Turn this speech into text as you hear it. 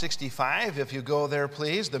65, if you go there,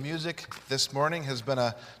 please. The music this morning has been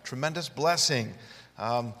a tremendous blessing.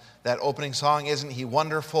 That opening song, Isn't He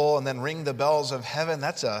Wonderful? And then Ring the Bells of Heaven.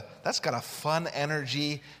 That's got a fun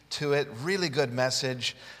energy to it. Really good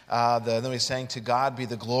message. Then we sang To God Be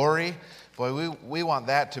the Glory. Boy, we want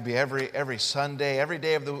that to be every Sunday, every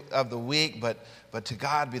day of the week. But to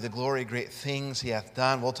God be the glory, great things He hath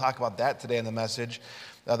done. We'll talk about that today in the message.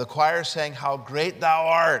 The choir sang How Great Thou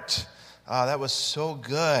Art. That was so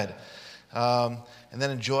good. And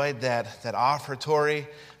then enjoyed that offertory.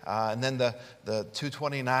 And then the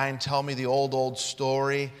 229, Tell Me the Old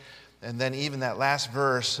Story. And then even that last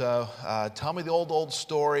verse, Tell me the old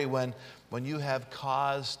story when you have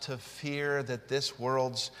cause to fear that this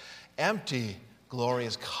world's empty glory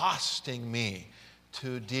is costing me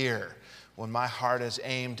too dear. When my heart is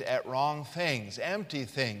aimed at wrong things, empty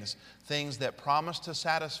things, things that promise to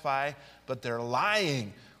satisfy, but they're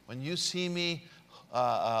lying. When you see me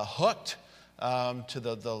hooked to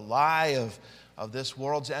the lie of this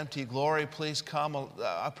world's empty glory, please come.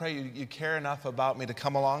 I pray you care enough about me to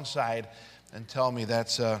come alongside and tell me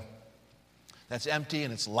that's empty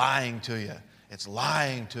and it's lying to you. It's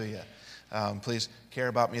lying to you. Please care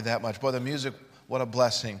about me that much. Boy, the music, what a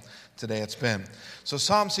blessing today it's been. So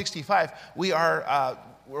Psalm 65, we're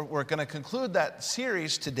going to conclude that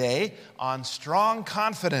series today on strong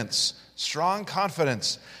confidence. Strong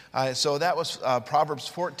confidence. So that was Proverbs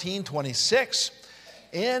 14:26.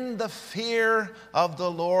 In the fear of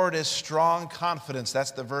the Lord is strong confidence.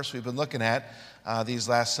 That's the verse we've been looking at these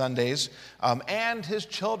last Sundays. And his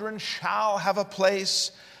children shall have a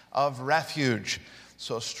place of refuge.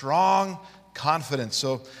 So strong confidence.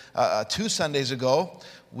 So 2 Sundays ago,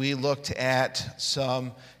 we looked at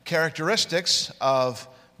some characteristics of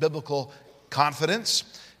biblical confidence.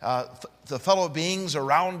 The fellow beings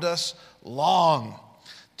around us long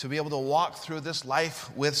to be able to walk through this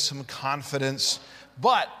life with some confidence.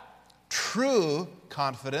 But true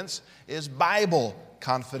confidence is Bible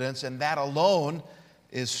confidence, and that alone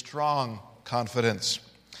is strong confidence.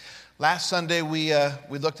 Last Sunday, we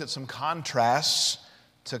looked at some contrasts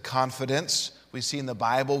to confidence. We see in the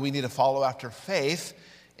Bible we need to follow after faith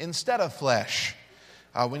instead of flesh.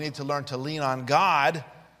 We need to learn to lean on God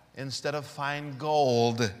instead of fine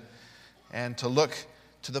gold, and to look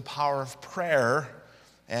to the power of prayer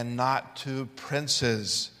and not to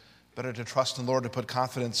princes. Better to trust in the Lord, to put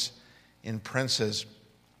confidence in princes.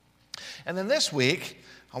 And then this week,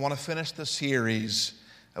 I want to finish the series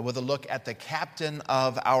with a look at the captain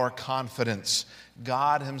of our confidence,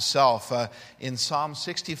 God himself. In Psalm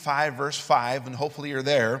 65, verse 5, and hopefully you're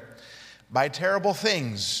there, by terrible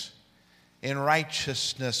things in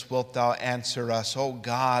righteousness wilt thou answer us, O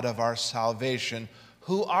God of our salvation,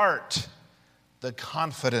 who art the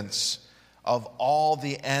confidence of all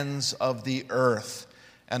the ends of the earth,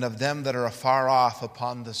 and of them that are afar off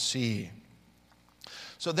upon the sea.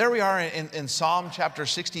 So there we are in Psalm chapter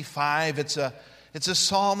 65. It's a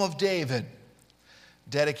psalm of David,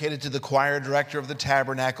 dedicated to the choir director of the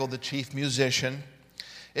tabernacle, the chief musician.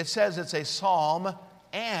 It says it's a psalm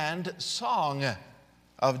and song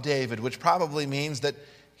of David, which probably means that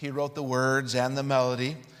he wrote the words and the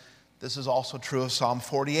melody. This is also true of Psalm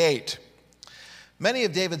 48. Many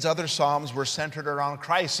of David's other psalms were centered around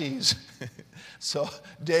crises. So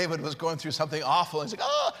David was going through something awful, and he's like,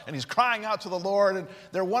 oh, and he's crying out to the Lord, and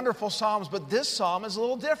they're wonderful psalms, but this psalm is a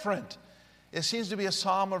little different. It seems to be a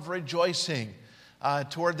psalm of rejoicing.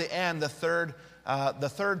 Toward the end, the third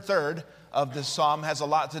third of this psalm has a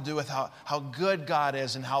lot to do with how good God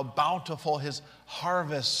is and how bountiful his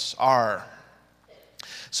harvests are.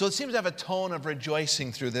 So it seems to have a tone of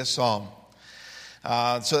rejoicing through this psalm.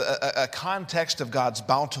 So a context of God's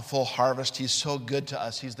bountiful harvest. He's so good to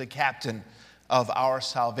us. He's the captain of our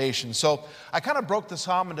salvation. So I kind of broke the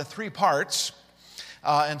psalm into 3 parts.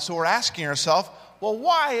 And so we're asking ourselves, well,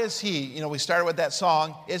 why is he? We started with that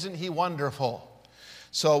song, Isn't He Wonderful?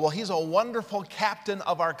 So, well, he's a wonderful captain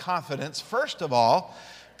of our confidence, first of all,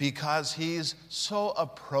 because he's so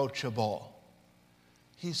approachable.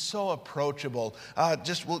 He's so approachable.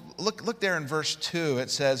 Look there in verse 2. It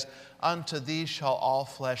says, unto thee shall all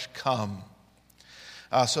flesh come.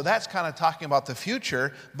 So that's kind of talking about the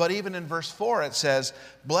future. But even in verse 4 it says,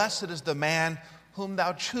 blessed is the man whom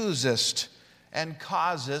thou choosest and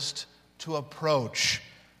causest to approach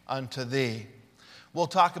unto thee. We'll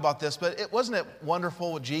talk about this, but wasn't it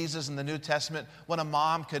wonderful with Jesus in the New Testament when a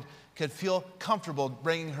mom could feel comfortable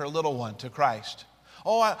bringing her little one to Christ?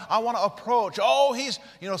 Oh, I want to approach. Oh, he's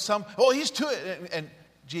too... And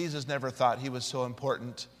Jesus never thought he was so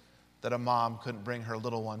important that a mom couldn't bring her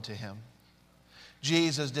little one to him.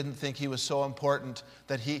 Jesus didn't think he was so important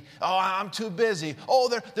that I'm too busy. Oh,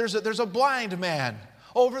 there's a blind man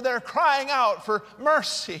over there crying out for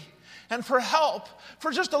mercy and for help,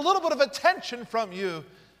 for just a little bit of attention from you.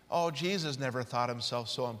 Oh, Jesus never thought himself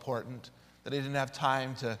so important that he didn't have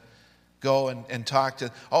time to go and talk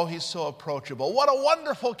to. Oh, he's so approachable. What a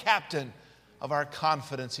wonderful captain of our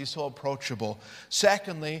confidence. He's so approachable.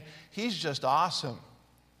 Secondly, he's just awesome.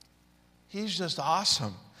 He's just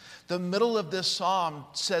awesome. The middle of this psalm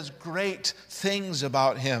says great things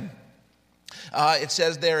about him. It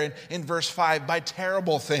says there in verse 5, by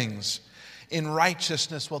terrible things, in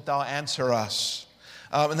righteousness wilt thou answer us.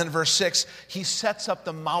 And then verse 6, he sets up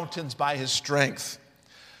the mountains by his strength.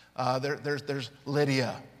 There's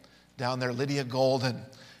Lydia down there, Lydia Golden.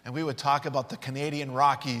 And we would talk about the Canadian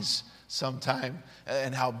Rockies sometime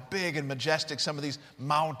and how big and majestic some of these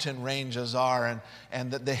mountain ranges are,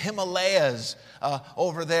 and the Himalayas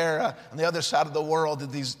over there on the other side of the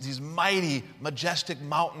world, these mighty, majestic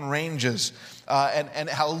mountain ranges, and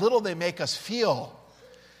how little they make us feel.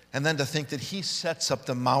 And then to think that he sets up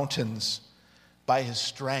the mountains by his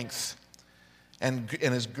strength and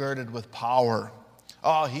is girded with power.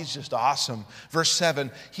 Oh, he's just awesome. Verse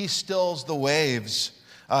 7, he stills the waves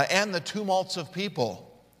and the tumults of people.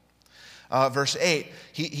 Verse 8,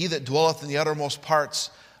 he that dwelleth in the uttermost parts,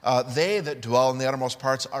 they that dwell in the uttermost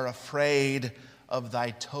parts are afraid of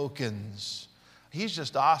thy tokens. He's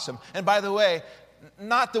just awesome. And by the way,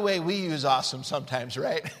 not the way we use awesome sometimes,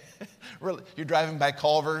 right? You're driving by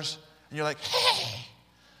Culver's, and you're like, hey,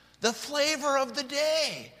 the flavor of the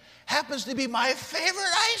day happens to be my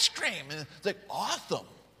favorite ice cream. And it's like, awesome.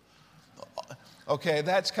 Okay,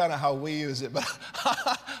 that's kind of how we use it, but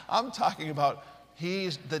I'm talking about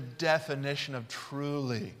he's the definition of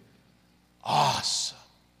truly awesome.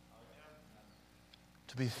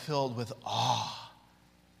 To be filled with awe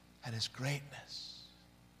at his greatness.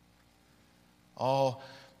 Oh,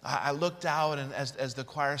 I looked out, and as the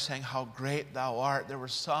choir sang, how great thou art, there were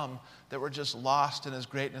some that were just lost in his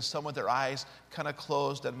greatness, some with their eyes kind of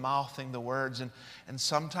closed and mouthing the words. And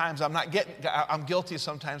sometimes, I'm guilty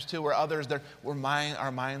sometimes too, where others,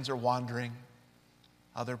 our minds are wandering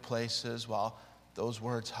other places while those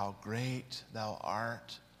words, how great thou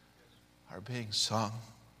art, are being sung.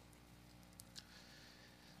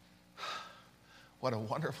 What a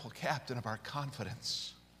wonderful captain of our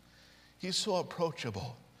confidence. He's so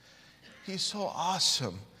approachable. He's so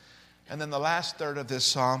awesome. And then the last third of this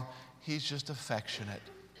psalm, he's just affectionate.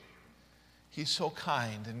 He's so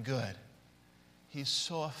kind and good. He's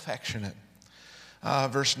so affectionate.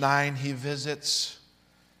 Verse 9, he visits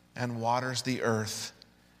and waters the earth,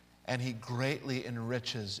 and he greatly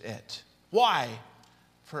enriches it. Why?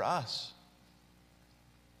 For us.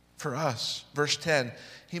 For us. Verse 10,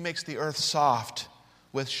 he makes the earth soft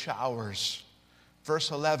with showers.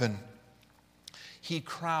 Verse 11, he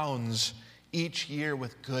crowns each year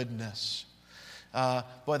with goodness.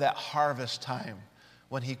 Boy, that harvest time,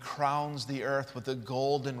 when he crowns the earth with the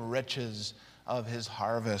golden riches of his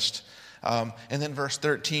harvest. And then verse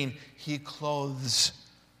 13, he clothes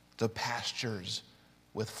the pastures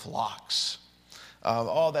with flocks.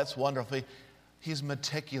 Oh, that's wonderful. He's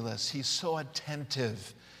meticulous. He's so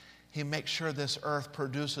attentive. He makes sure this earth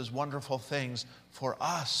produces wonderful things for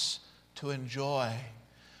us to enjoy.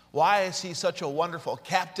 Why is he such a wonderful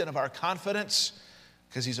captain of our confidence?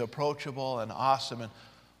 Because he's approachable and awesome and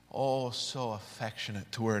oh, so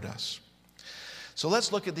affectionate toward us. So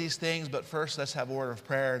let's look at these things, but first let's have a word of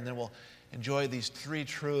prayer, and then we'll enjoy these three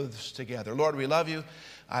truths together. Lord, we love you.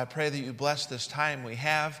 I pray that you bless this time we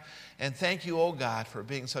have, and thank you, oh God, for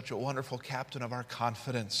being such a wonderful captain of our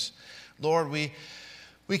confidence. Lord, we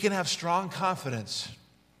can have strong confidence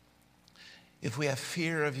if we have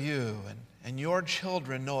fear of you, and your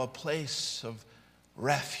children know a place of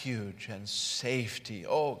refuge and safety.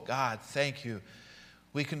 Oh God, thank you.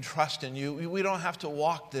 We can trust in you. We don't have to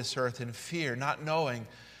walk this earth in fear, not knowing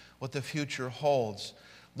what the future holds.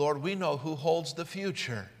 Lord, we know who holds the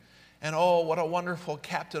future. And oh, what a wonderful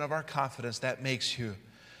captain of our confidence that makes you.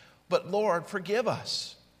 But Lord, forgive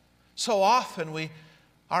us. So often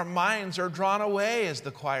our minds are drawn away as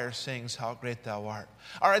the choir sings, how great thou art.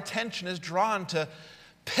 Our attention is drawn to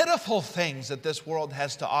pitiful things that this world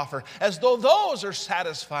has to offer, as though those are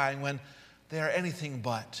satisfying when they are anything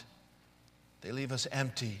but. They leave us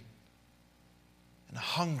empty and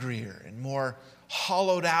hungrier and more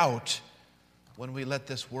hollowed out when we let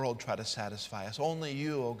this world try to satisfy us. Only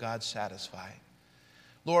you, oh God, satisfy.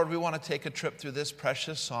 Lord, we want to take a trip through this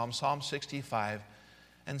precious psalm, Psalm 65,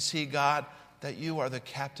 and see, God, that you are the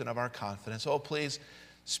captain of our confidence. Oh, please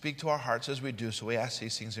speak to our hearts as we do so. We ask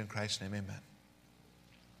these things in Christ's name, amen.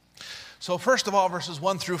 So first of all, verses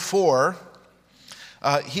 1 through 4,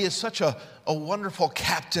 he is such a wonderful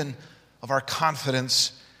captain of our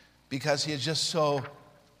confidence because he is just so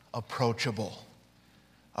approachable.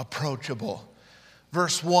 Approachable.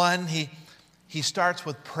 Verse 1, he starts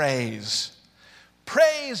with praise.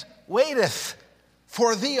 Praise waiteth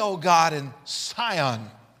for thee, O God, in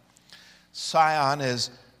Sion. Sion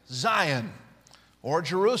is Zion or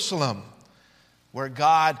Jerusalem, where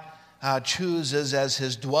God chooses as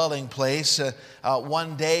his dwelling place.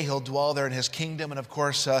 One day he'll dwell there in his kingdom. And of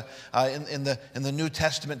course, in the New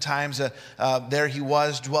Testament times, there he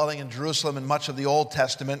was dwelling in Jerusalem in much of the Old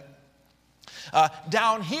Testament.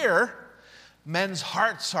 Down here, men's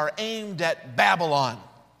hearts are aimed at Babylon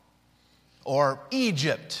or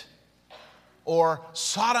Egypt or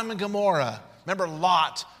Sodom and Gomorrah. Remember,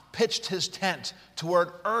 Lot pitched his tent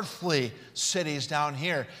toward earthly cities down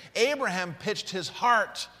here. Abraham pitched his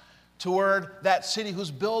heart toward that city whose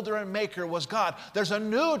builder and maker was God. There's a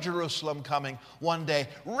new Jerusalem coming one day,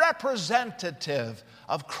 representative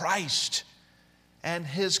of Christ and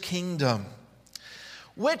his kingdom.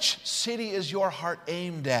 Which city is your heart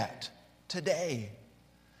aimed at today?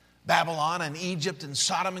 Babylon and Egypt and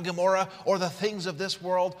Sodom and Gomorrah, or the things of this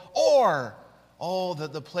world, or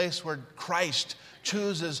the place where Christ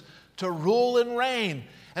chooses to rule and reign.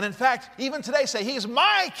 And in fact, even today say, he's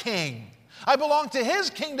my king. I belong to his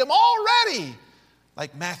kingdom already.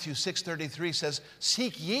 Like Matthew 6:33 says,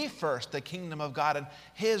 seek ye first the kingdom of God and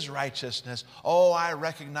his righteousness. Oh, I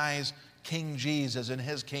recognize King Jesus in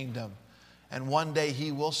his kingdom. And one day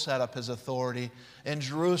he will set up his authority in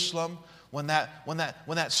Jerusalem. When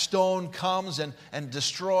that stone comes and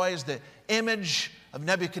destroys the image of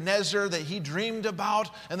Nebuchadnezzar that he dreamed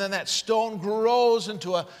about, and then that stone grows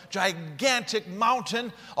into a gigantic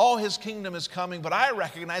mountain, oh, his kingdom is coming, but I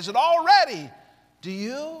recognize it already. Do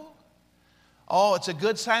you? Oh, it's a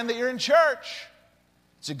good sign that you're in church.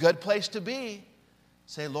 It's a good place to be.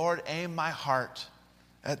 Say, Lord, aim my heart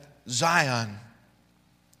at Zion.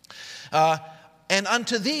 And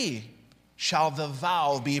unto thee shall the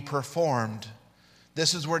vow be performed.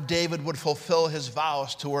 This is where David would fulfill his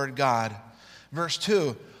vows toward God. Verse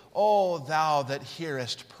 2, O thou that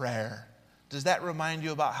hearest prayer. Does that remind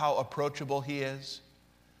you about how approachable he is?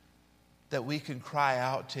 That we can cry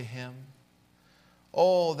out to him.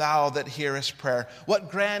 O thou that hearest prayer. What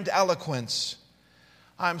grand eloquence.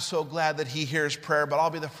 I'm so glad that he hears prayer, but I'll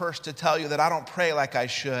be the first to tell you that I don't pray like I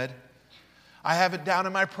should. I have it down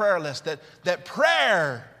in my prayer list that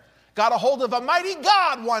prayer got a hold of a mighty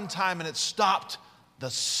God one time and it stopped the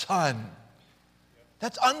sun.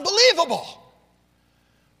 That's unbelievable.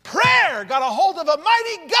 Prayer got a hold of a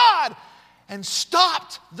mighty God and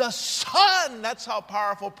stopped the sun. That's how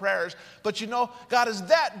powerful prayer is. But you know, God is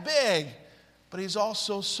that big, but he's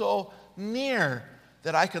also so near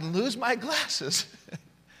that I can lose my glasses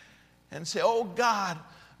and say, oh God,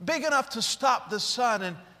 big enough to stop the sun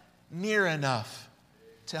and near enough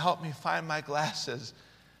to help me find my glasses.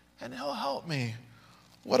 And he'll help me.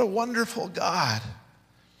 What a wonderful God.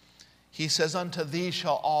 He says, unto thee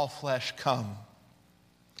shall all flesh come.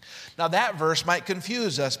 Now that verse might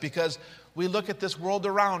confuse us because we look at this world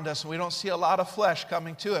around us and we don't see a lot of flesh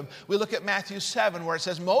coming to him. We look at Matthew 7 where it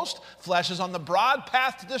says, most flesh is on the broad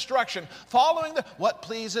path to destruction, following what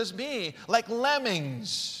pleases me, like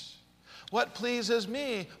lemmings. What pleases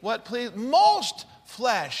me? Most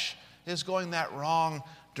flesh is going that wrong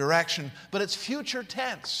direction. But it's future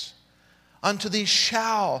tense. Unto thee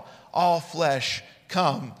shall all flesh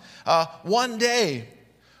come. One day,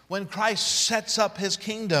 when Christ sets up his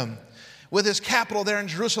kingdom, with his capital there in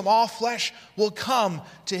Jerusalem, all flesh will come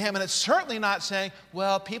to him. And it's certainly not saying,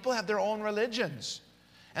 well, people have their own religions.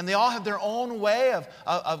 And they all have their own way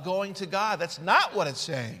of going to God. That's not what it's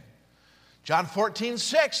saying. John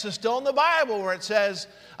 14:6 is still in the Bible where it says,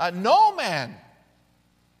 no man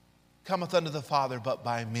cometh unto the Father but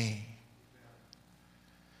by me.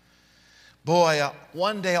 Boy,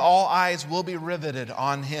 one day all eyes will be riveted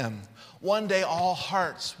on him. One day all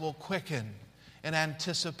hearts will quicken in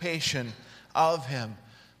anticipation of him.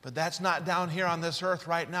 But that's not down here on this earth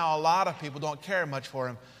right now. A lot of people don't care much for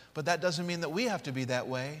him. But that doesn't mean that we have to be that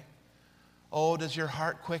way. Oh, does your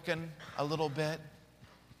heart quicken a little bit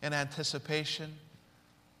in anticipation?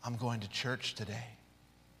 I'm going to church today.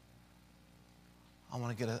 I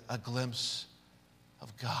want to get a glimpse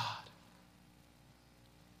of God.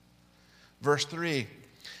 Verse 3,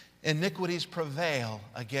 iniquities prevail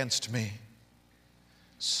against me.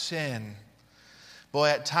 Sin. Boy,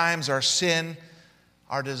 at times our sin,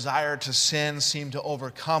 our desire to sin seem to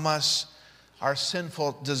overcome us. Our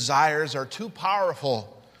sinful desires are too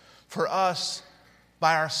powerful for us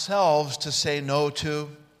by ourselves to say no to.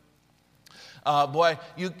 Boy,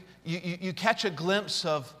 you catch a glimpse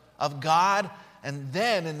of God, and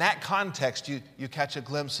then in that context, you catch a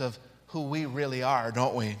glimpse of who we really are,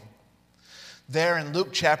 don't we? There in Luke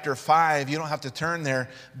chapter 5, you don't have to turn there,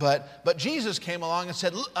 but Jesus came along and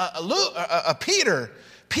said,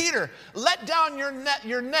 Peter, let down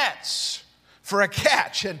your nets for a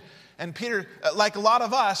catch. And Peter, like a lot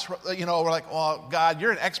of us, we're like, well, God,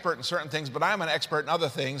 you're an expert in certain things, but I'm an expert in other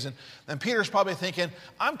things. And Peter's probably thinking,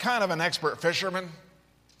 I'm kind of an expert fisherman.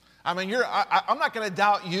 I mean, I'm not going to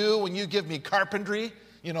doubt you when you give me carpentry,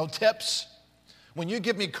 tips. When you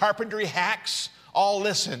give me carpentry hacks, I'll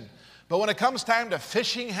listen. But when it comes time to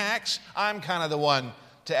fishing hacks, I'm kind of the one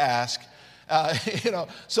to ask.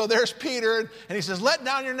 So there's Peter, and he says, let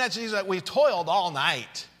down your nets. And he's like, we toiled all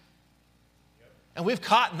night, and we've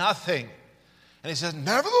caught nothing. And he says,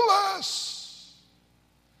 nevertheless,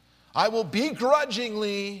 I will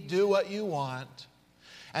begrudgingly do what you want.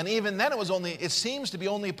 And even then it seems to be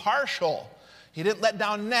only partial. He didn't let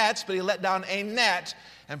down nets, but he let down a net.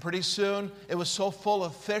 And pretty soon, it was so full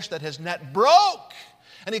of fish that his net broke.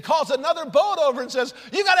 And he calls another boat over and says,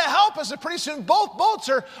 you got to help us. And pretty soon both boats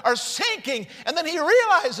are sinking. And then he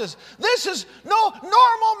realizes, this is no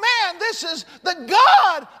normal man. This is the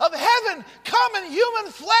God of heaven come in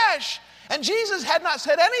human flesh. And Jesus had not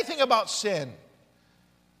said anything about sin.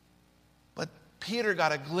 But Peter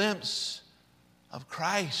got a glimpse of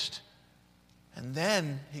Christ. And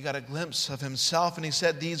then he got a glimpse of himself. And he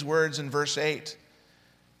said these words in verse 8.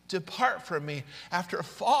 Depart from me. After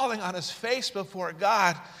falling on his face before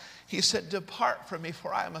God, he said, depart from me,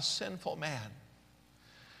 for I am a sinful man.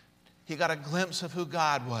 He got a glimpse of who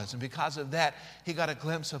God was, and because of that, he got a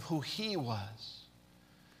glimpse of who he was.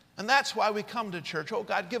 And that's why we come to church. Oh,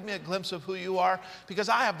 God, give me a glimpse of who you are, because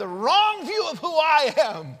I have the wrong view of who I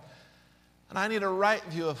am. And I need a right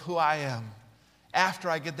view of who I am after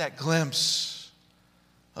I get that glimpse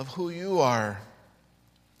of who you are.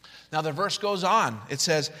 Now the verse goes on. It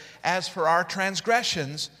says, as for our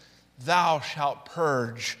transgressions, thou shalt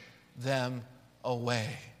purge them away.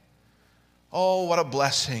 Oh, what a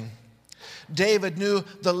blessing. David knew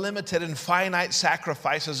the limited and finite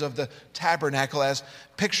sacrifices of the tabernacle as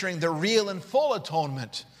picturing the real and full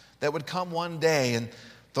atonement that would come one day in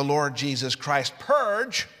the Lord Jesus Christ.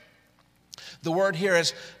 Purge, the word here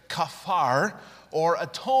is kafar, or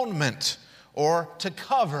atonement, or to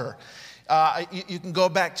cover. You can go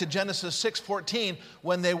back to Genesis 6:14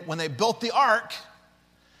 when they built the ark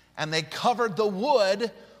and they covered the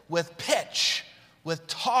wood with pitch, with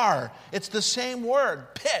tar. It's the same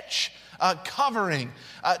word, pitch, covering.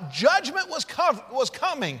 Judgment was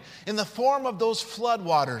coming in the form of those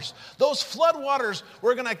floodwaters. Those floodwaters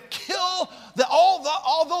were going to kill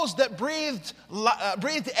all those that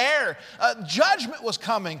breathed air. Judgment was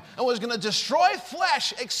coming and was going to destroy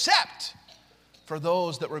flesh except for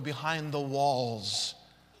those that were behind the walls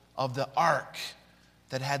of the ark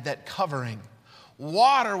that had that covering.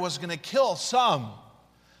 Water was going to kill some,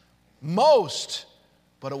 most,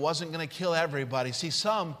 but it wasn't going to kill everybody. See,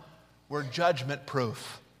 some were judgment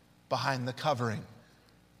proof behind the covering.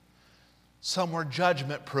 Some were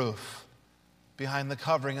judgment proof behind the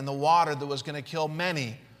covering, and the water that was going to kill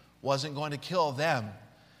many wasn't going to kill them.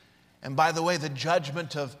 And by the way, the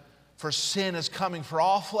judgment for sin is coming for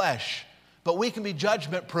all flesh. But we can be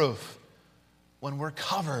judgment proof when we're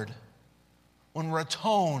covered, when we're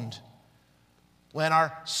atoned, when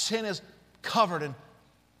our sin is covered and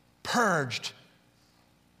purged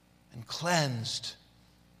and cleansed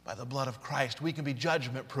by the blood of Christ. We can be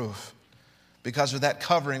judgment proof because of that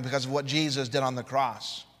covering, because of what Jesus did on the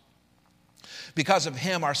cross. Because of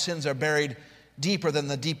him, our sins are buried deeper than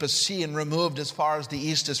the deepest sea and removed as far as the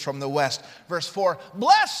east is from the west. Verse 4,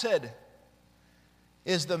 blessed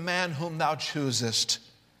is the man whom thou choosest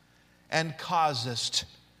and causest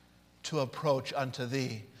to approach unto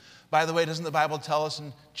thee. By the way, doesn't the Bible tell us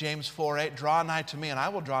in James 4:8, draw nigh to me and I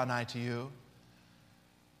will draw nigh to you?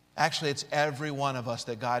 Actually, it's every one of us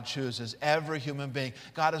that God chooses, every human being.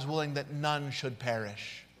 God is willing that none should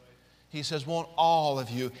perish. He says, won't all of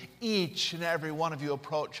you, each and every one of you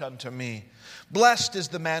approach unto me? Blessed is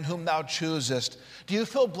the man whom thou choosest. Do you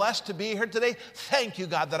feel blessed to be here today? Thank you,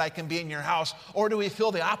 God, that I can be in your house. Or do we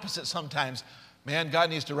feel the opposite sometimes? Man, God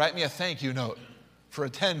needs to write me a thank you note for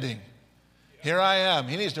attending. Here I am.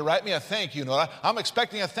 He needs to write me a thank you note. I'm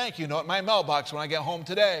expecting a thank you note in my mailbox when I get home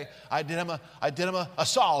today. I did him a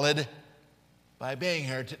solid by being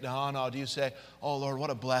here. No. Do you say, oh, Lord, what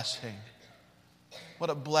a blessing. What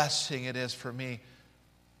a blessing it is for me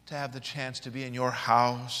to have the chance to be in your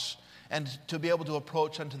house and to be able to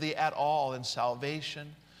approach unto thee at all in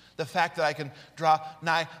salvation, The fact that I can draw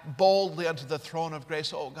nigh boldly unto the throne of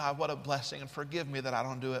grace. Oh God, what a blessing, and forgive me that I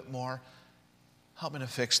don't do it more. Help me to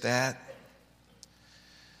fix that.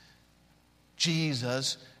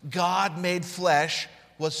 Jesus, God made flesh,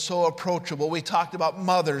 was so approachable. We talked about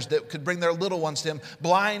mothers that could bring their little ones to him,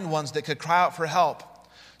 blind ones that could cry out for help.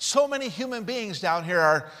 So many human beings down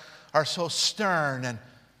here are so stern and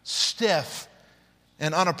stiff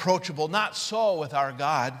and unapproachable. Not so with our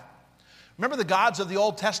God. Remember the gods of the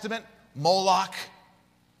Old Testament? Moloch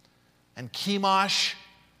and Chemosh.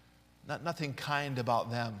 Nothing kind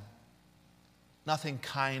about them. Nothing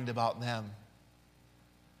kind about them.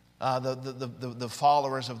 The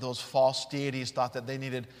followers of those false deities thought that they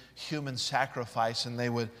needed human sacrifice, and they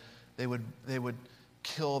would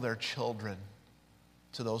kill their children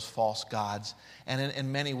to those false gods. And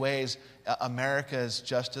in many ways, America is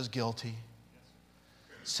just as guilty.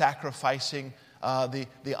 Sacrificing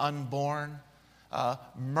the unborn,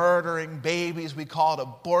 murdering babies. We call it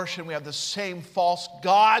abortion. We have the same false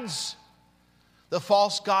gods. The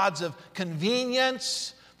false gods of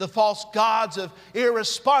convenience, the false gods of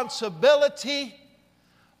irresponsibility.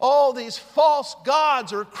 All these false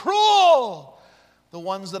gods are cruel. The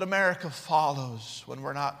ones that America follows when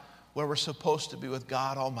we're not where we're supposed to be with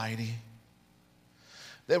God Almighty.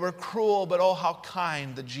 They were cruel, but oh, how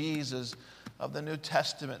kind the Jesus of the New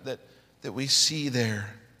Testament that we see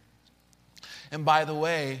there. And by the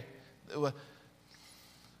way,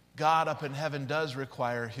 God up in heaven does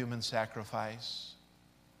require human sacrifice.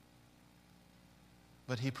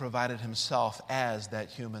 But he provided himself as that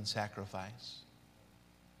human sacrifice.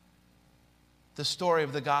 The story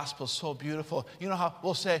of the gospel is so beautiful. You know how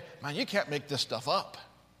we'll say, man, you can't make this stuff up.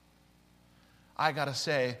 I got to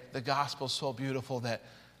say, the gospel is so beautiful that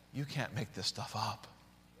you can't make this stuff up.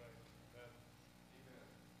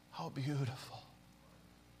 How beautiful.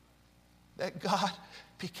 That God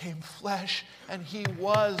became flesh and he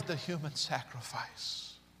was the human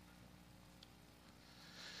sacrifice.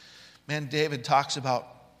 Man, David talks about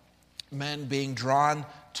men being drawn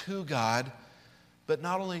to God, but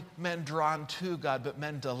not only men drawn to God, but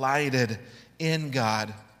men delighted in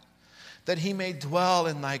God, that he may dwell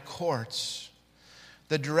in thy courts.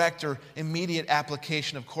 The direct or immediate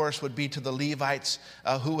application, of course, would be to the Levites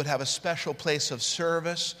who would have a special place of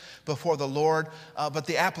service before the Lord. But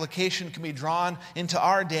the application can be drawn into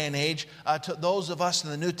our day and age to those of us in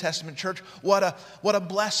the New Testament church. What a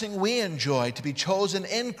blessing we enjoy to be chosen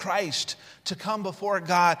in Christ to come before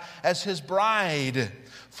God as his bride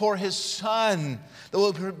for his Son that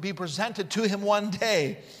will be presented to him one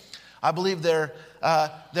day. I believe there's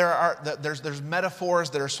metaphors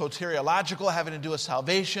that are soteriological, having to do with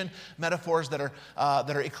salvation, metaphors that are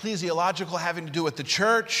ecclesiological, having to do with the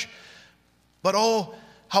church. But oh,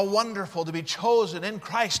 how wonderful to be chosen in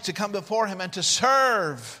Christ to come before him and to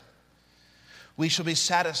serve. We shall be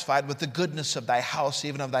satisfied with the goodness of thy house,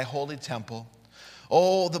 even of thy holy temple.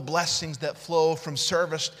 Oh, the blessings that flow from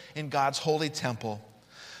service in God's holy temple.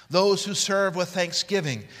 Those who serve with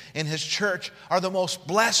thanksgiving in his church are the most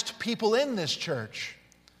blessed people in this church.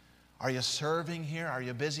 Are you serving here? Are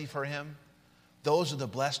you busy for him? Those are the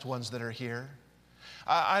blessed ones that are here.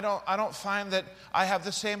 I don't find that I have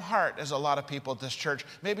the same heart as a lot of people at this church.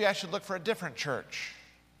 Maybe I should look for a different church.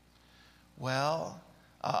 Well,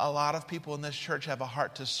 a lot of people in this church have a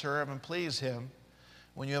heart to serve and please him.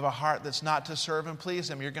 When you have a heart that's not to serve and please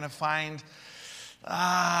him, you're going to find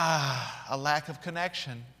a lack of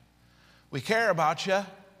connection. We care about you,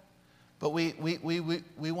 but we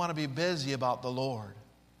want to be busy about the Lord.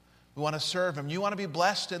 We want to serve him. You want to be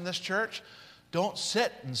blessed in this church? Don't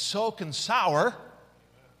sit and soak and sour.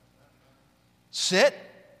 Sit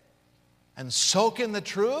and soak in the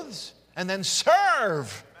truths and then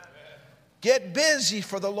serve. Get busy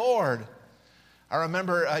for the Lord. I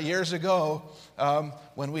remember years ago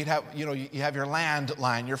when we'd have, you have your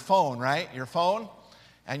landline, your phone, right? Your phone.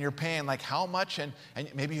 And you're paying like how much? And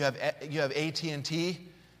maybe you have AT&T,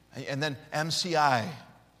 and then MCI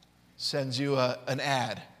sends you an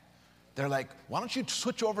ad. They're like, why don't you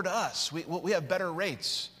switch over to us? We have better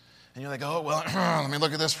rates. And you're like, oh, well, let me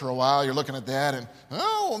look at this for a while. You're looking at that, and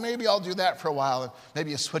oh, well, maybe I'll do that for a while. And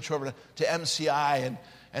maybe you switch over to MCI,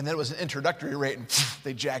 and then it was an introductory rate, and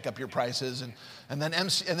they jack up your prices. And then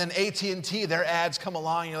AT&T, their ads come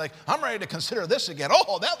along, and you're like, I'm ready to consider this again.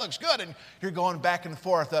 Oh, that looks good. And you're going back and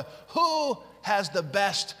forth. Who has the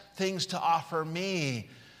best things to offer me?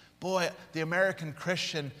 Boy, the American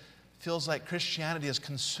Christian feels like Christianity is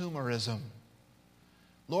consumerism.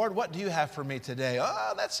 Lord, what do you have for me today?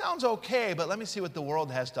 Oh, that sounds okay, but let me see what the world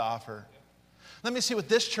has to offer. Let me see what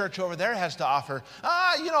this church over there has to offer.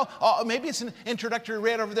 Maybe it's an introductory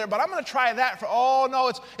rate over there, but I'm going to try that for,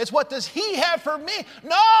 no, it's what does he have for me?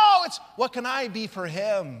 No, it's what can I be for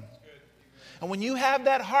him? And when you have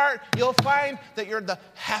that heart, you'll find that you're the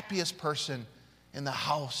happiest person in the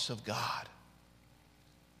house of God.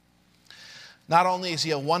 Not only is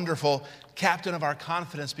he a wonderful captain of our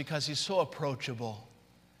confidence because he's so approachable,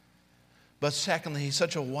 but secondly, he's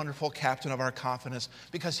such a wonderful captain of our confidence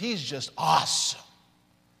because he's just awesome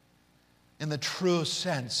in the true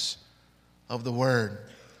sense of the word.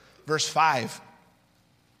 Verse 5,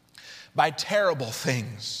 by terrible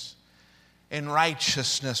things in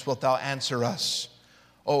righteousness wilt thou answer us,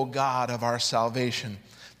 O God of our salvation.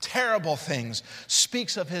 Terrible things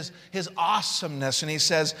speaks of his awesomeness, and he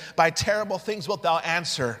says, by terrible things wilt thou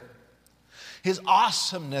answer. His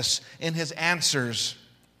awesomeness in his answers.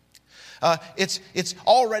 It's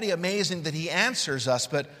already amazing that he answers us,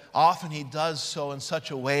 but often he does so in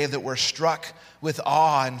such a way that we're struck with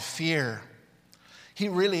awe and fear. He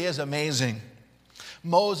really is amazing.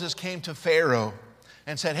 Moses came to Pharaoh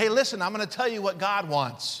and said, hey, listen, I'm going to tell you what God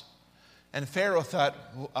wants. And Pharaoh thought,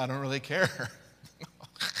 well, I don't really care.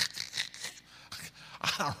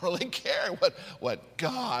 I don't really care what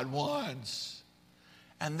God wants.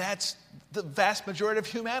 And that's the vast majority of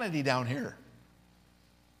humanity down here.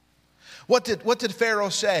 What did Pharaoh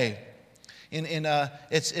say? In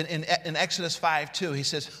Exodus 5:2, he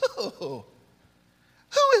says, who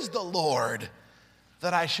is the Lord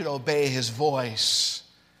that I should obey his voice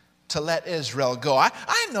to let Israel go?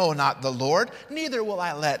 I know not the Lord, neither will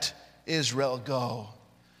I let Israel go.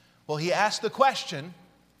 Well, he asked the question,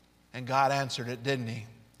 and God answered it, didn't he?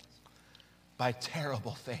 By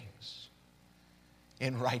terrible things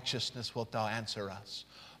in righteousness wilt thou answer us.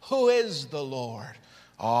 Who is the Lord?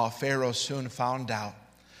 Oh, Pharaoh soon found out.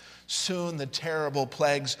 Soon the terrible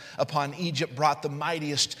plagues upon Egypt brought the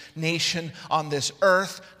mightiest nation on this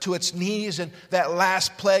earth to its knees. And that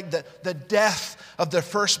last plague, the death of the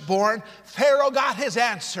firstborn, Pharaoh got his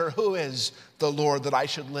answer. Who is the Lord that I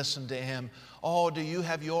should listen to him? Oh, do you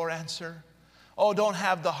have your answer? Oh, don't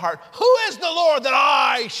have the heart. Who is the Lord that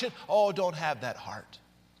I should? Oh, don't have that heart.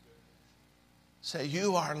 Say,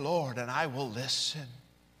 you are Lord, and I will listen.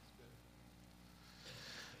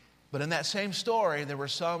 But in that same story, there were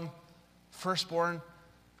some firstborn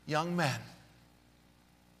young men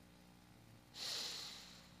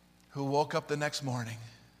who woke up the next morning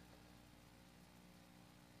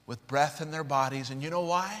with breath in their bodies. And you know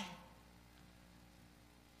why?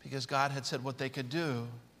 Because God had said what they could do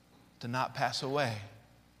to not pass away.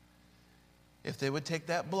 If they would take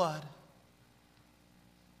that blood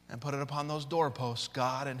and put it upon those doorposts,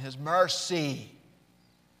 God in his mercy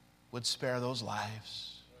would spare those lives.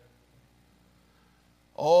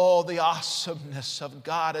 Oh, the awesomeness of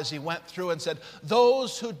God as he went through and said,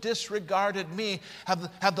 those who disregarded me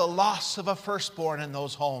have the loss of a firstborn in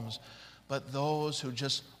those homes. But those who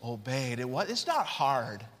just obeyed, it's not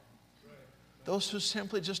hard. Those who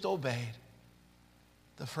simply just obeyed,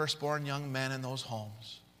 the firstborn young men in those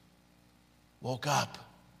homes woke up.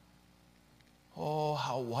 Oh,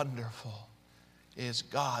 how wonderful is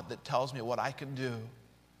God that tells me what I can do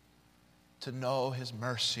to know his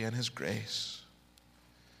mercy and his grace.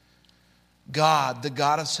 God, the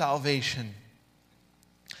God of salvation,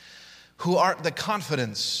 who art the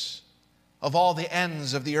confidence of all the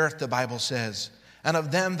ends of the earth, the Bible says, and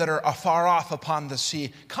of them that are afar off upon the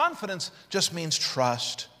sea. Confidence just means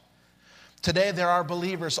trust. Today there are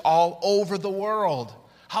believers all over the world.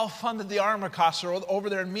 How fun that the Armacosts are over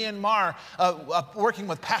there in Myanmar, working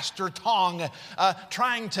with Pastor Tong,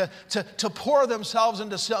 trying to pour themselves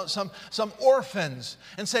into some orphans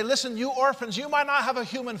and say, listen, you orphans, you might not have a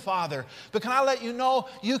human father, but can I let you know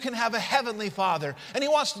you can have a heavenly father, and he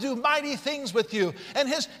wants to do mighty things with you. And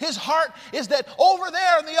his heart is that over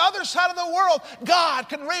there on the other side of the world, God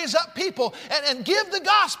can raise up people and give the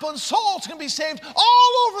gospel, and souls can be saved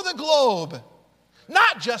all over the globe.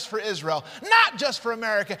 Not just for Israel, not just for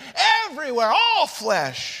America, everywhere, all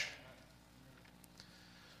flesh.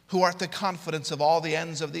 Who art the confidence of all the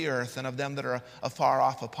ends of the earth and of them that are afar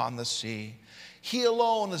off upon the sea. He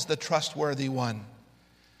alone is the trustworthy one,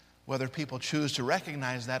 whether people choose to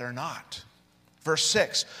recognize that or not. Verse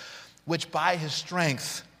 6, which by his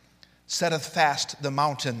strength setteth fast the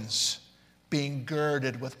mountains, being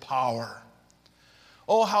girded with power.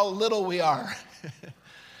 Oh, how little we are.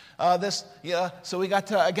 So we got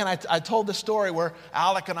to, again, I told the story where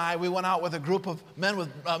Alec and I, we went out with a group of men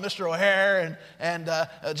with Mr. O'Hare and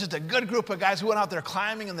just a good group of guys who went out there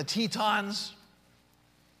climbing in the Tetons.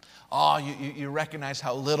 Oh, you recognize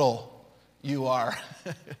how little you are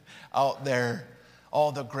out there.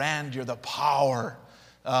 all the grandeur, the power.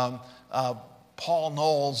 Paul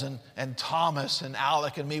Knowles and Thomas and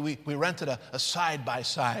Alec and me, we rented a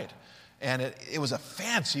side-by-side. And it was a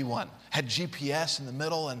fancy one. Had GPS in the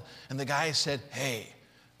middle, and the guy said, hey,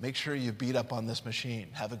 make sure you beat up on this machine.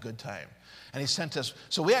 Have a good time. And he sent us,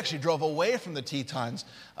 so we actually drove away from the Tetons.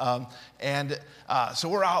 So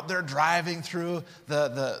we're out there driving through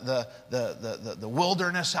the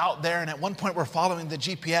wilderness out there. And at one point we're following the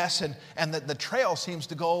GPS, and the trail seems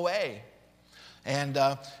to go away. And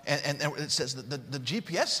it says that the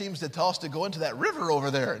GPS seems to tell us to go into that river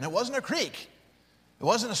over there. And it wasn't a creek. It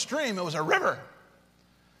wasn't a stream. It was a river.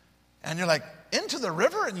 And you're like, into the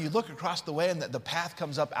river? And you look across the way, and the path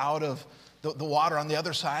comes up out of the water on the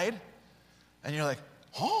other side. And you're like,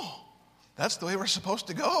 oh, that's the way we're supposed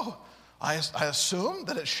to go. I assume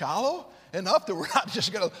that it's shallow enough that we're not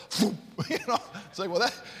just going to, It's like, well,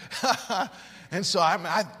 that... And so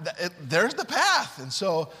there's the path. And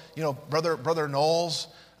so, Brother Knowles,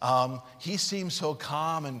 he seems so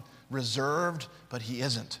calm and reserved, but he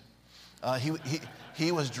isn't.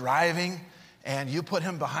 He was driving, and you put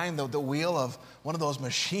him behind the wheel of one of those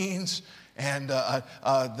machines, and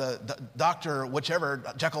the doctor, whichever,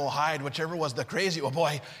 Jekyll Hyde, whichever was the crazy, oh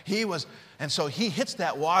boy, he was. And so he hits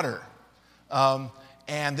that water.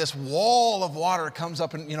 And this wall of water comes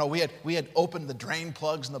up, and we had opened the drain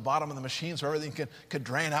plugs in the bottom of the machine so everything could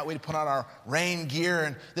drain out. We'd put on our rain gear,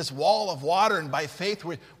 and this wall of water, and by faith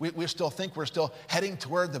we still think we're still heading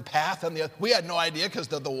toward the path. And we had no idea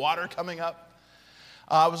because of the water coming up.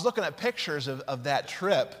 I was looking at pictures of that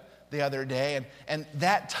trip the other day, and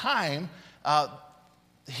that time,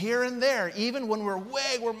 here and there, even when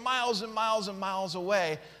we're miles and miles and miles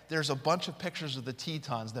away, there's a bunch of pictures of the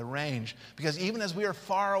Tetons, the range, because even as we were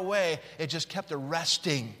far away, it just kept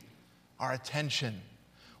arresting our attention.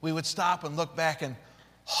 We would stop and look back and,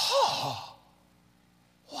 oh,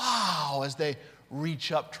 wow, as they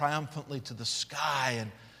reach up triumphantly to the sky.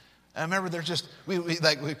 And I remember there's just, we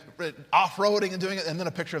off-roading and doing it, and then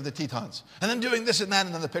a picture of the Tetons. And then doing this and that,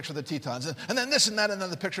 and then the picture of the Tetons. And then this and that, and then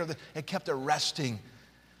the picture of it kept arresting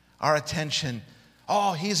our attention.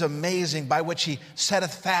 Oh, he's amazing, by which he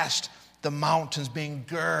setteth fast the mountains, being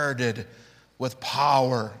girded with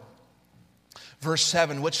power. Verse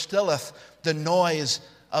 7, which stilleth the noise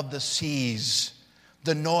of the seas,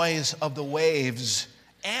 the noise of the waves,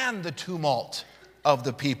 and the tumult of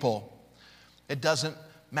the people. It doesn't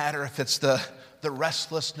matter if it's the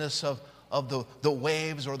restlessness of the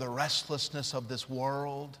waves or the restlessness of this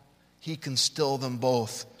world. He can still them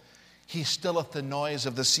both. He stilleth the noise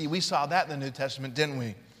of the sea. We saw that in the New Testament, didn't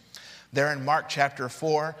we? There in Mark chapter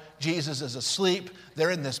 4, Jesus is asleep. They're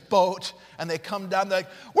in this boat, and they come down. They're like,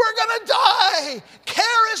 we're going to die.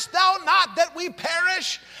 Carest thou not that we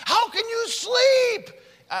perish? How can you sleep?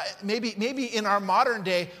 Maybe in our modern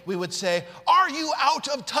day, we would say, are you out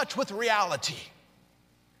of touch with reality?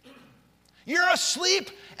 You're asleep,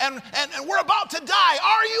 and we're about to die.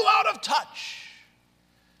 Are you out of touch?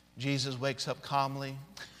 Jesus wakes up calmly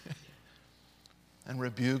and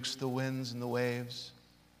rebukes the winds and the waves.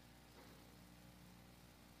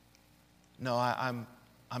 No, I'm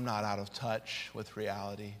not out of touch with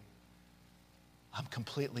reality. I'm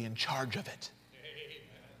completely in charge of it. Amen.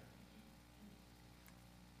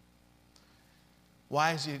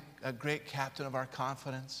 Why is he a great captain of our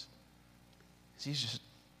confidence? He's just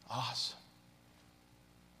awesome.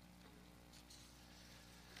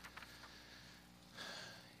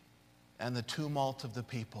 And the tumult of the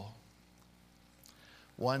people.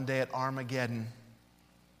 One day at Armageddon,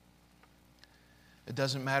 it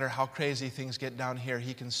doesn't matter how crazy things get down here,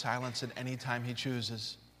 he can silence it anytime he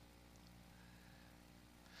chooses.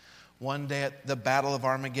 One day at the battle of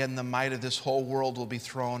Armageddon, the might of this whole world will be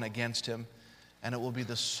thrown against him, and it will be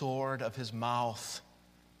the sword of his mouth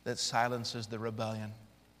that silences the rebellion.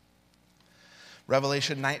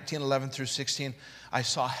 Revelation 19:11 through 16, I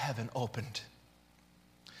saw heaven opened,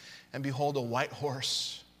 and behold, a white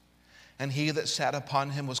horse. And he that sat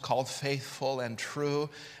upon him was called Faithful and True,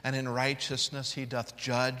 and in righteousness he doth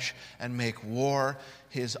judge and make war.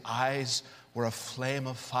 His eyes were a flame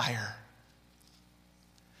of fire.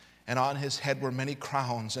 And on his head were many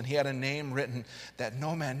crowns, and he had a name written that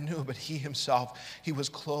no man knew but he himself. He was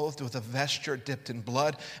clothed with a vesture dipped in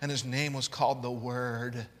blood, and his name was called the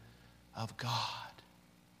Word of God.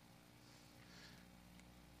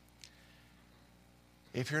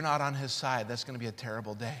 If you're not on his side, that's going to be a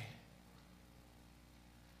terrible day.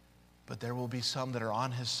 But there will be some that are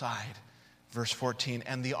on his side. Verse 14,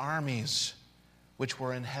 and the armies which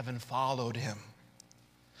were in heaven followed him,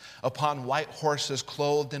 upon white horses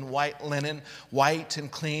clothed in white linen, white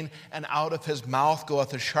and clean, and out of his mouth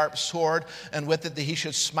goeth a sharp sword, and with it that he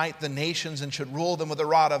should smite the nations and should rule them with a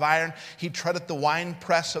rod of iron. He treadeth the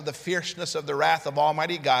winepress of the fierceness of the wrath of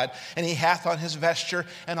Almighty God, and he hath on his vesture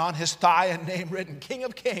and on his thigh a name written, King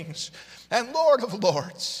of Kings and Lord of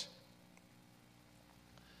Lords.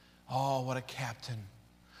 Oh, what a captain.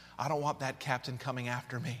 I don't want that captain coming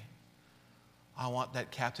after me. I want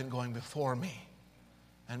that captain going before me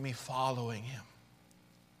and me following him.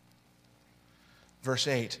 Verse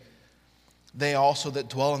 8, they also that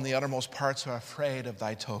dwell in the uttermost parts are afraid of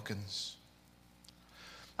thy tokens.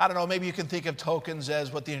 I don't know, maybe you can think of tokens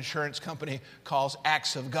as what the insurance company calls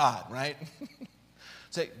acts of God, right?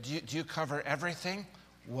 Say, do you cover everything?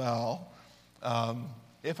 Well,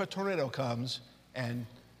 if a tornado comes and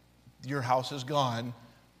your house is gone,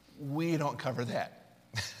 we don't cover that.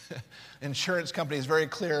 Insurance company is very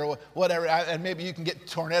clear, whatever, and maybe you can get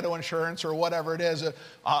tornado insurance or whatever it is.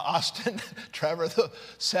 Austin, Trevor,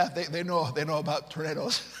 Seth, they know about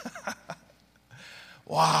tornadoes.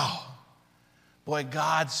 Wow. Boy,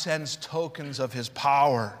 God sends tokens of his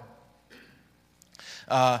power.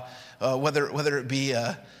 Whether it be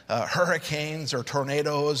hurricanes or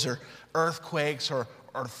tornadoes or earthquakes or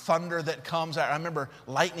thunder that comes. I remember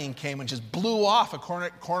lightning came and just blew off a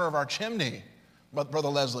corner of our chimney, Brother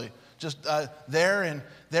Leslie, just there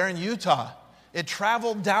in Utah. It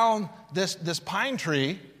traveled down this pine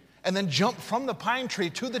tree and then jumped from the pine tree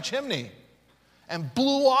to the chimney and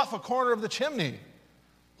blew off a corner of the chimney.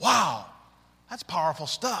 Wow, that's powerful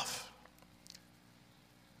stuff.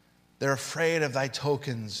 They're afraid of thy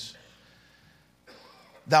tokens.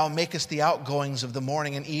 Thou makest the outgoings of the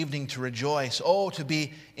morning and evening to rejoice. Oh, to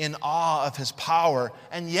be in awe of his power,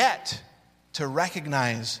 and yet to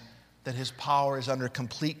recognize that his power is under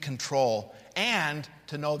complete control, and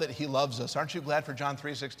to know that he loves us. Aren't you glad for John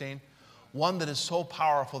 3:16? One that is so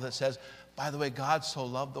powerful that says, by the way, God so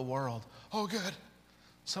loved the world. Oh, good.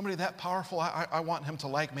 Somebody that powerful, I want him to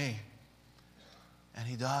like me. And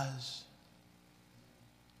he does.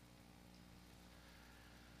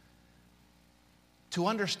 To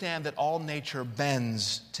understand that all nature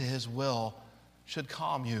bends to his will should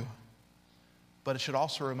calm you, but it should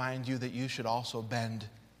also remind you that you should also bend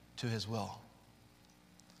to his will.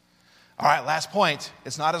 All right, last point.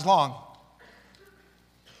 It's not as long.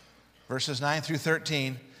 Verses 9 through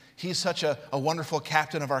 13. He's such a wonderful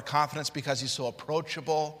captain of our confidence because he's so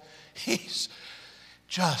approachable. He's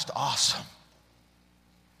just awesome.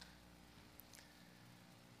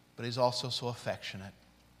 But he's also so affectionate.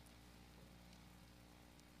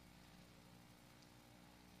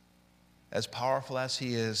 As powerful as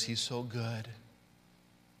he is, he's so good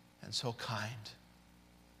and so kind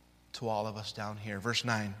to all of us down here. Verse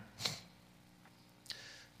 9.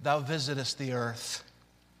 Thou visitest the earth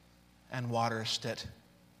and waterest it.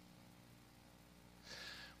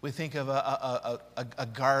 We think of a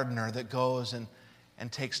gardener that goes and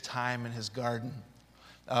takes time in his garden.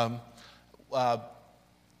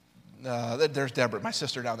 There's Deborah, my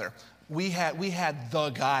sister down there. We had the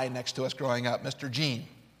guy next to us growing up, Mr. Gene.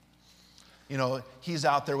 You know, he's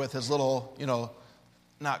out there with his little,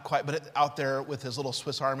 not quite, but out there with his little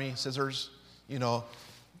Swiss Army scissors,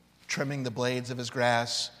 trimming the blades of his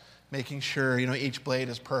grass, making sure, each blade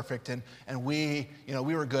is perfect. And we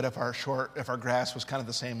were good if our grass was kind of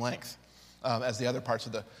the same length as the other parts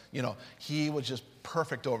of he was just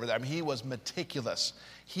perfect over there. I mean, he was meticulous.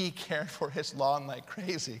 He cared for his lawn like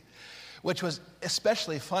crazy, which was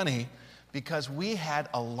especially funny because we had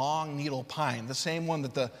a long needle pine, the same one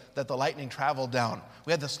that the lightning traveled down.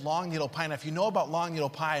 We had this long needle pine. If you know about long needle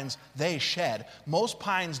pines, they shed. Most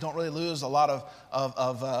pines don't really lose a lot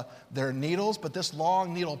of their needles, but this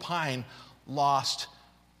long needle pine lost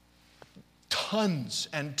tons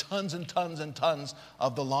and tons and tons and tons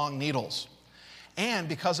of the long needles. And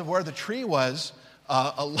because of where the tree was,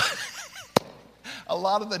 a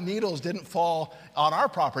lot of the needles didn't fall on our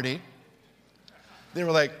property. They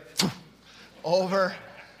were like over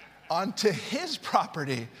onto his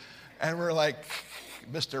property. And we're like,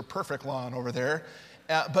 Mr. Perfect Lawn over there.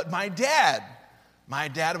 But my dad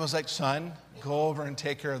was like, son, go over and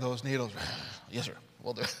take care of those needles. Yes, sir,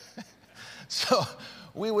 we'll do it. So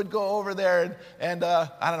we would go over there and I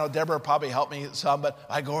don't know, Deborah probably helped me some, but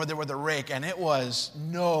I go over there with a rake, and it was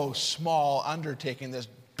no small undertaking, this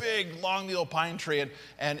big long needle pine tree,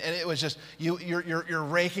 and it was just you're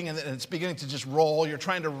raking and it's beginning to just roll. You're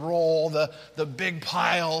trying to roll the big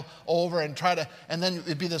pile over and then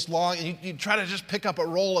it'd be this long, and you try to just pick up a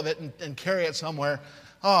roll of it and carry it somewhere.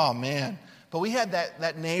 Oh man! But we had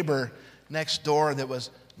that neighbor next door that was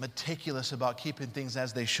meticulous about keeping things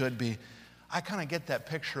as they should be. I kind of get that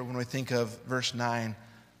picture when we think of verse 9,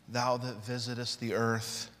 thou that visitest the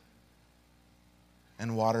earth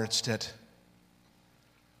and waterest it,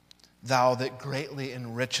 thou that greatly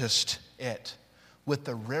enrichest it with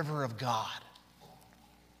the river of God,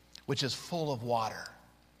 which is full of water.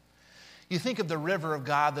 You think of the river of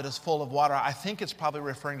God that is full of water, I think it's probably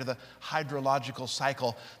referring to the hydrological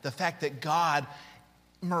cycle, the fact that God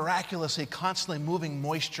miraculously constantly moving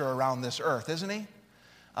moisture around this earth, isn't he?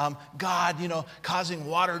 God, causing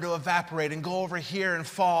water to evaporate and go over here and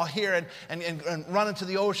fall here and run into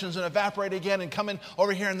the oceans and evaporate again and come in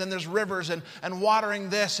over here, and then there's rivers and watering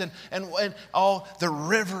this and the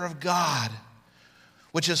river of God,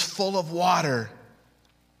 which is full of water.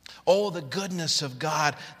 Oh, the goodness of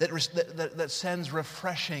God that sends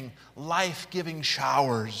refreshing, life-giving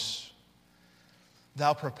showers.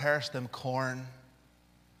 Thou preparest them corn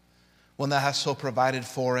when thou hast so provided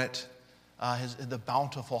for it. The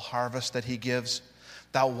bountiful harvest that he gives.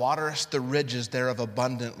 Thou waterest the ridges thereof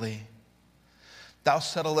abundantly. Thou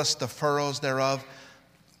settlest the furrows thereof.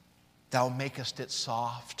 Thou makest it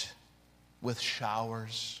soft with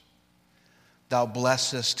showers. Thou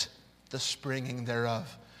blessest the springing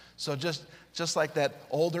thereof. So just like that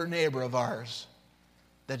older neighbor of ours,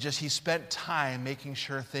 that he spent time making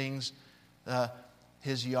sure things,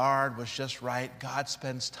 his yard was just right. God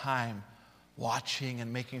spends time watching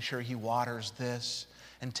and making sure he waters this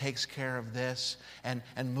and takes care of this and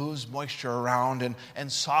moves moisture around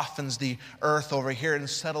and softens the earth over here and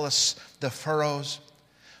settles the furrows.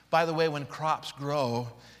 By the way, when crops grow,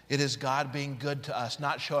 it is God being good to us,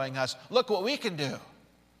 not showing us, look what we can do.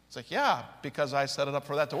 It's like, yeah, because I set it up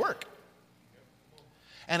for that to work.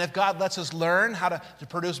 And if God lets us learn how to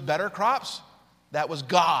produce better crops, that was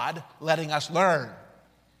God letting us learn.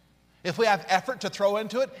 If we have effort to throw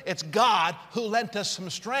into it, it's God who lent us some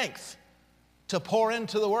strength to pour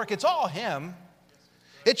into the work. It's all him.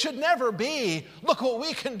 It should never be, look what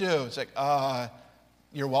we can do. It's like,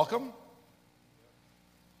 you're welcome.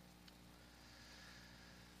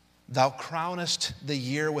 Thou crownest the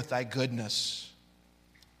year with thy goodness.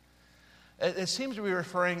 It seems to be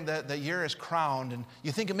referring that the year is crowned, and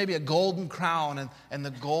you think of maybe a golden crown and the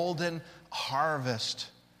golden harvest.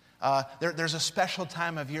 There's a special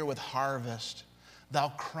time of year with harvest.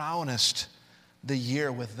 Thou crownest the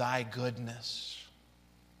year with thy goodness.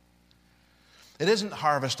 It isn't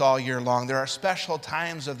harvest all year long. There are special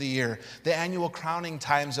times of the year, the annual crowning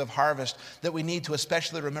times of harvest, that we need to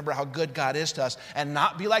especially remember how good God is to us and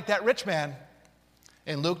not be like that rich man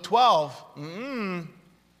in Luke 12.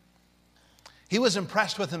 He was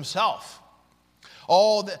impressed with himself.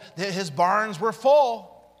 His barns were full.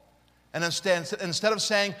 And instead of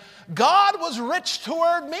saying, God was rich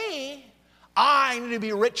toward me, I need to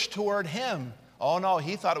be rich toward him. Oh no,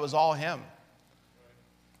 he thought it was all him.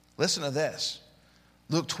 Listen to this.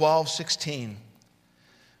 Luke 12:16.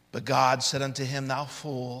 But God said unto him, thou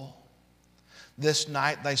fool, this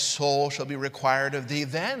night thy soul shall be required of thee.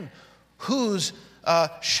 Then whose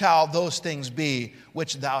shall those things be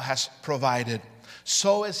which thou hast provided?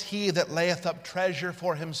 So is he that layeth up treasure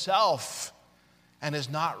for himself and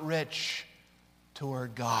is not rich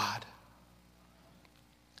toward God.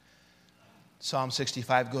 Psalm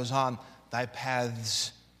 65 goes on, thy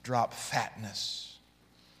paths drop fatness.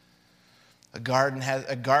 A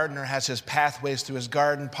gardener has his pathways through his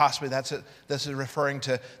garden. Possibly this is referring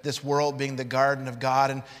to this world being the garden of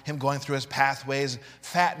God and him going through his pathways.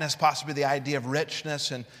 Fatness, possibly the idea of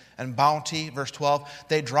richness and bounty. Verse 12,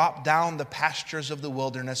 they drop down the pastures of the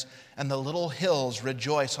wilderness, and the little hills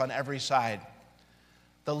rejoice on every side.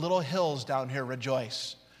 The little hills down here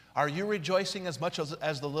rejoice. Are you rejoicing as much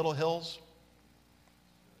as the little hills?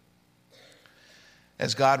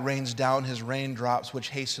 As God rains down his raindrops, which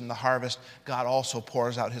hasten the harvest, God also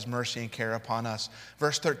pours out his mercy and care upon us.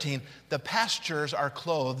 Verse 13, the pastures are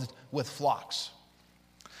clothed with flocks.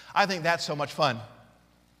 I think that's so much fun.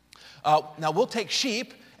 Now we'll take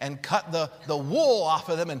sheep and cut the wool off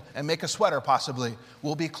of them and make a sweater possibly.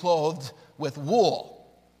 We'll be clothed with wool.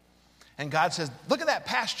 And God says, look at that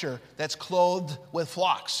pasture that's clothed with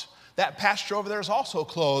flocks. That pasture over there is also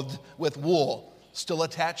clothed with wool, still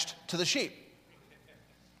attached to the sheep.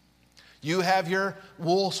 You have your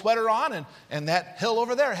wool sweater on, and that hill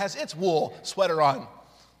over there has its wool sweater on,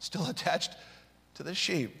 still attached to the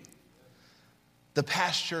sheep. The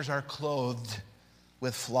pastures are clothed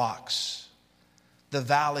with flocks. The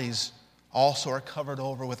valleys also are covered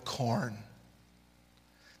over with corn.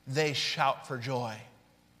 They shout for joy.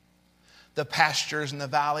 The pastures and the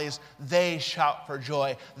valleys, they shout for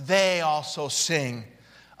joy. They also sing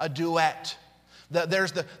a duet.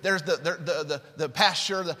 There's the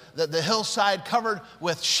pasture, the hillside covered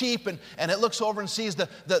with sheep, and it looks over and sees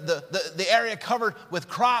the area covered with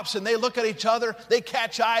crops, and they look at each other, they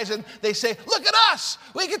catch eyes, and they say, look at us,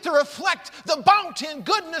 we get to reflect the bounty and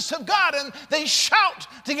goodness of God, and they shout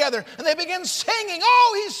together, and they begin singing,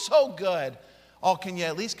 oh, he's so good. Oh, can you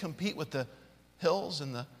at least compete with the hills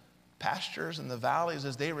and the pastures and the valleys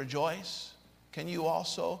as they rejoice? Can you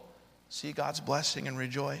also see God's blessing and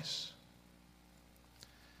rejoice?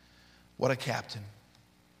 What a captain.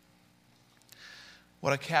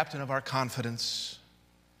 What a captain of our confidence.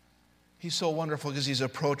 He's so wonderful because he's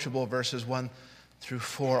approachable, verses 1 through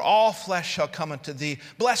 4. All flesh shall come unto thee.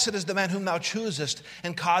 Blessed is the man whom thou choosest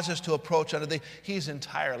and causest to approach unto thee. He's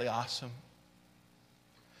entirely awesome.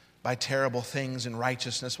 By terrible things in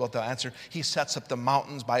righteousness wilt thou answer. He sets up the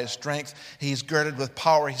mountains by his strength. He's girded with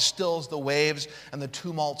power. He stills the waves and the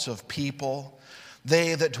tumults of people.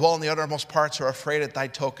 They that dwell in the uttermost parts are afraid at thy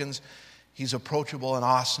tokens. He's approachable and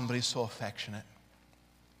awesome, but he's so affectionate.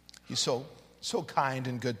 He's so kind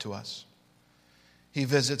and good to us. He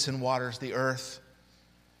visits and waters the earth.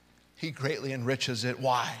 He greatly enriches it.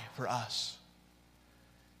 Why? For us.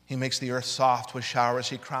 He makes the earth soft with showers.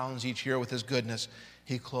 He crowns each year with his goodness.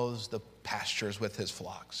 He clothes the pastures with his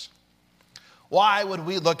flocks. Why would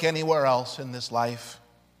we look anywhere else in this life?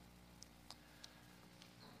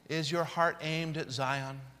 Is your heart aimed at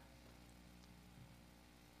Zion?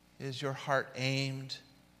 Is your heart aimed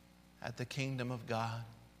at the kingdom of God?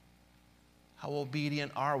 How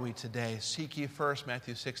obedient are we today? Seek ye first,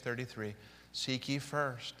 Matthew 6:33. Seek ye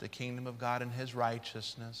first the kingdom of God and his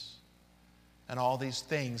righteousness and all these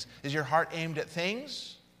things. Is your heart aimed at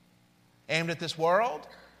things? Aimed at this world?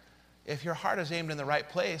 If your heart is aimed in the right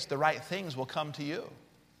place, the right things will come to you.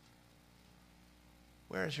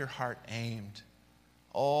 Where is your heart aimed?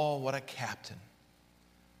 Oh, what a captain.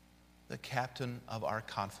 The captain of our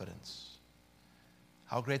confidence.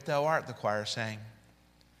 How great thou art, the choir sang.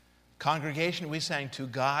 Congregation, we sang, to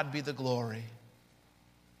God be the glory.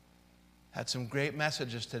 Had some great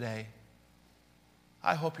messages today.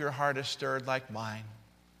 I hope your heart is stirred like mine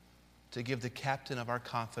to give the captain of our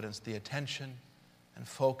confidence the attention and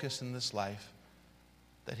focus in this life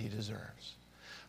that he deserves.